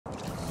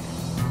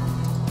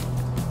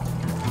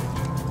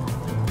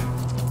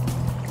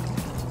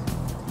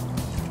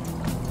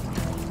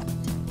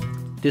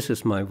This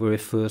is my very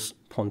first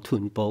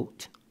pontoon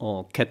boat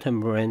or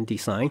catamaran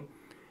design.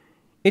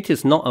 It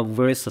is not a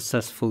very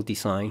successful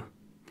design.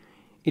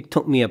 It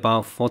took me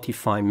about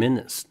 45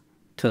 minutes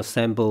to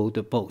assemble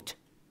the boat.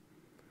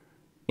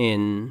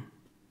 And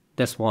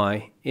that's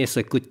why it's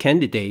a good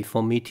candidate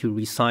for me to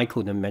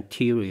recycle the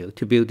material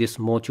to build this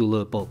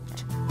modular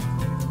boat.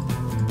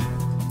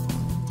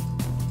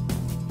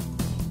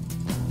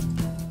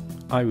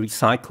 I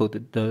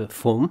recycled the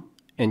foam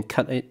and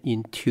cut it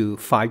into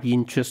 5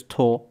 inches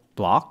tall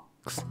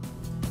blocks.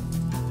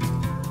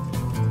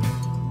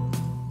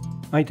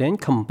 I then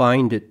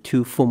combined the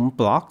 2 foam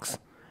blocks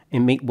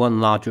and made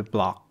one larger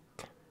block,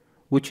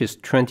 which is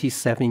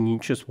 27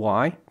 inches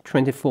wide,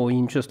 24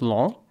 inches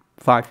long,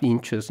 5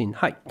 inches in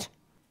height.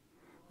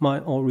 My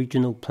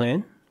original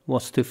plan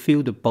was to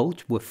fill the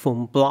boat with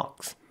foam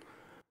blocks,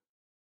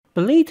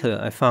 but later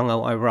I found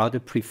out I rather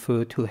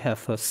prefer to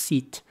have a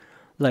seat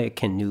like a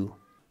canoe.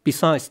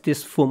 Besides,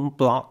 these foam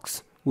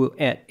blocks will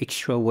add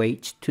extra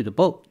weight to the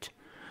boat.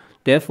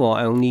 Therefore,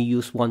 I only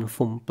use 1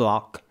 foam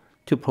block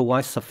to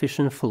provide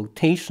sufficient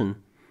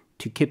flotation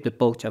to keep the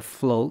boat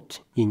afloat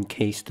in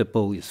case the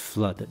boat is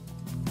flooded.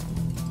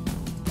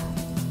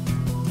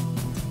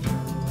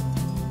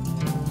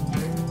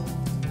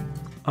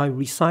 I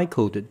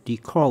recycled the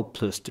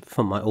Coroplast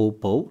from my old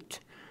boat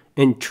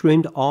and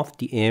trimmed off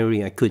the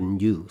area I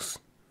couldn't use.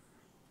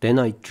 Then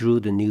I drew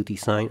the new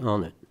design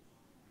on it.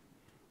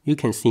 You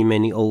can see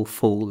many old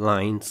fold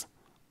lines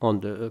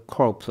on the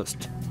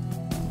Coroplast.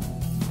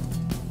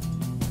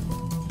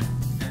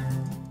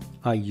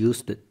 I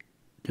used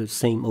the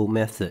same old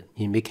method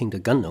in making the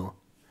gunnel.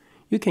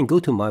 You can go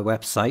to my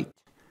website,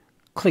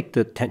 click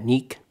the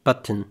technique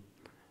button,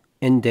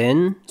 and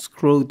then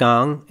scroll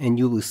down and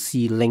you will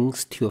see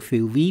links to a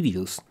few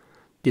videos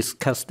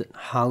discussing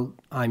how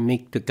I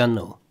make the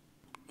gunnel.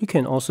 You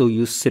can also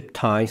use zip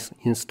ties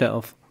instead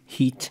of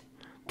heat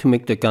to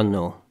make the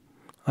gunnel.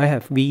 I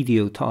have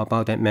video talk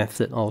about that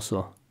method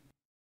also.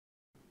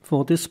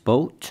 For this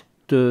boat,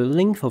 the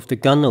length of the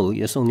gunnel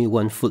is only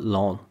 1 foot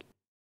long.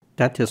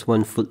 That is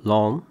 1 foot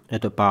long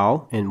at the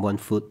bow and 1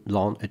 foot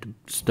long at the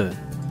stern.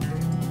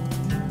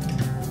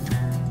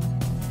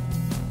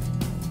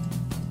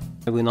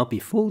 I will not be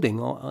folding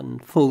or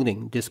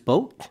unfolding this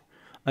boat.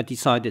 I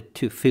decided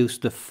to fuse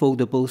the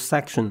foldable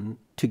section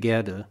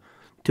together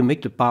to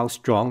make the bow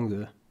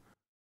stronger.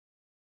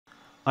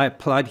 I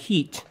applied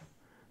heat,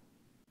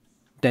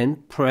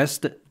 then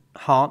pressed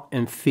hard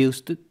and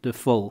fused the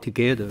fold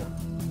together.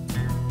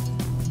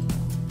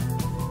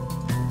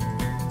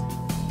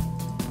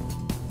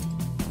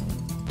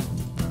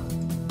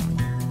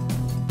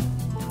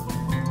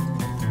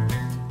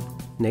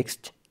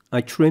 Next,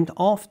 I trimmed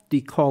off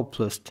the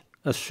Coroplast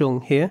as shown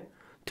here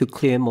to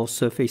clear more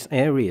surface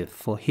area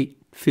for heat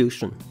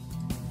fusion.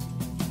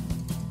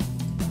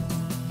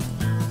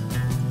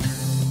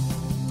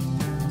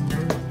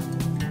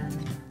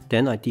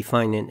 Then I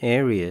define an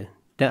area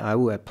that I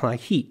will apply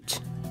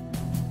heat.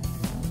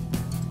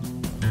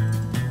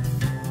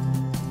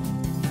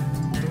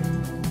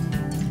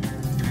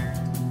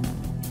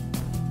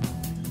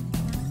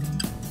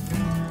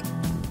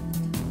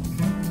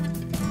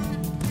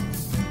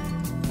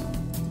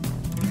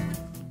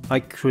 I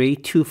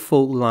create 2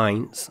 fold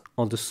lines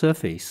on the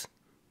surface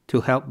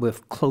to help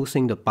with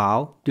closing the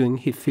bow during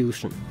heat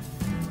fusion.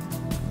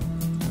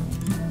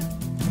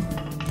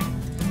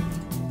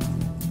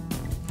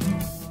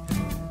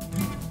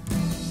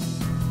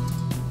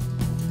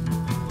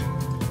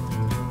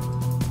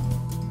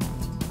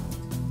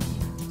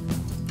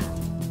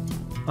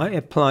 I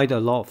applied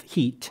a lot of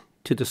heat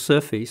to the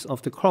surface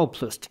of the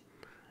Coroplast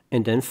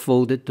and then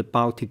folded the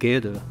bow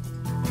together.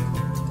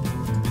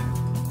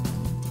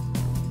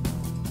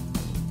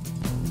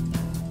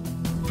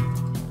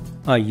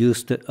 I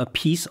used a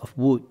piece of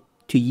wood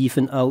to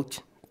even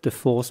out the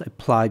force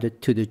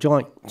applied to the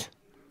joint.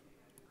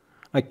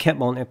 I kept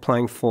on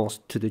applying force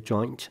to the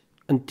joint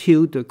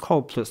until the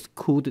Coroplast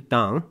cooled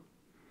down.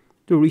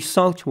 The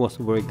result was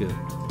very good.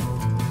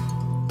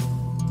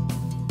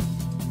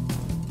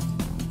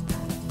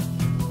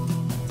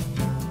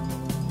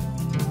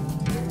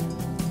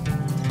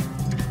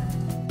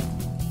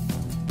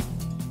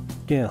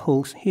 There are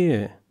holes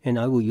here, and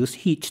I will use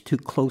heat to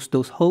close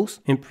those holes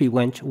and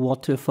prevent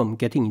water from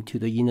getting into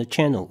the inner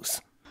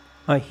channels.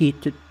 I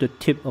heated the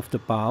tip of the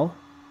bow,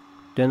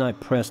 then I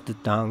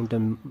pressed down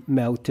the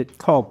melted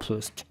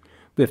Coroplast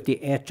with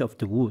the edge of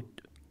the wood.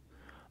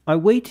 I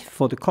wait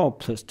for the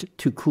Coroplast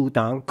to cool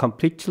down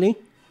completely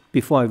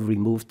before I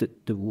removed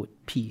the wood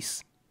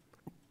piece.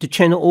 The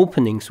channel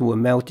openings were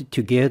melted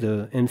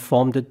together and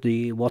formed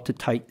the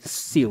watertight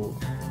seal.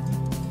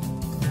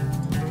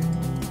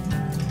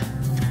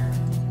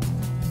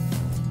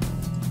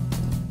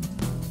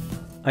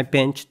 I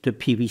bent the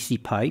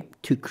PVC pipe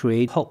to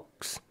create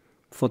hooks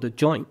for the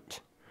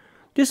joint.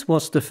 This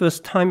was the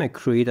first time I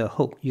created a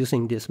hook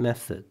using this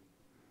method.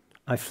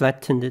 I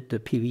flattened the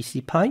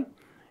PVC pipe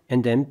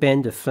and then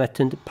bend the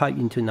flattened pipe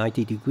into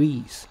 90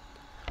 degrees.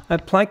 I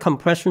apply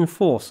compression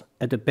force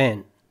at the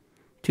bend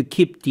to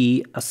keep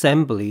the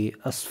assembly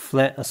as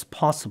flat as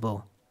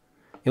possible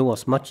It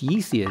was much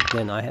easier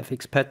than I have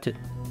expected.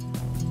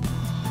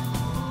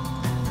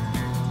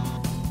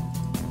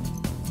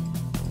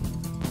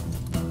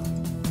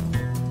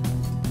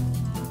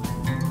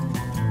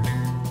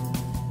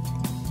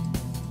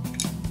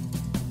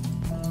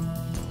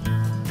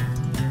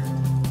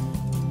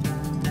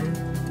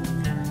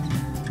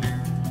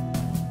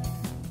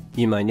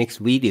 In my next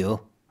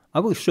video,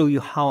 I will show you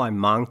how I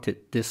mounted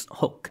this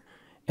hook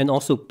and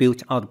also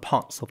built other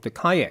parts of the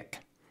kayak.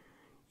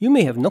 You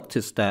may have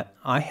noticed that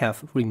I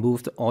have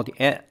removed all the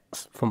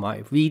ads from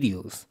my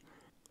videos,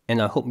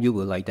 and I hope you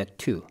will like that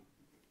too.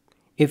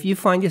 If you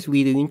find this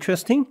video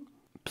interesting,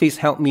 please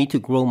help me to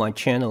grow my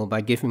channel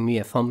by giving me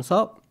a thumbs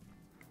up.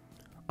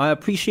 I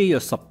appreciate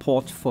your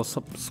support for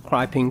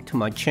subscribing to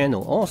my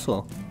channel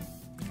also.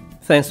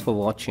 Thanks for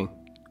watching.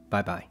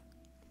 Bye bye.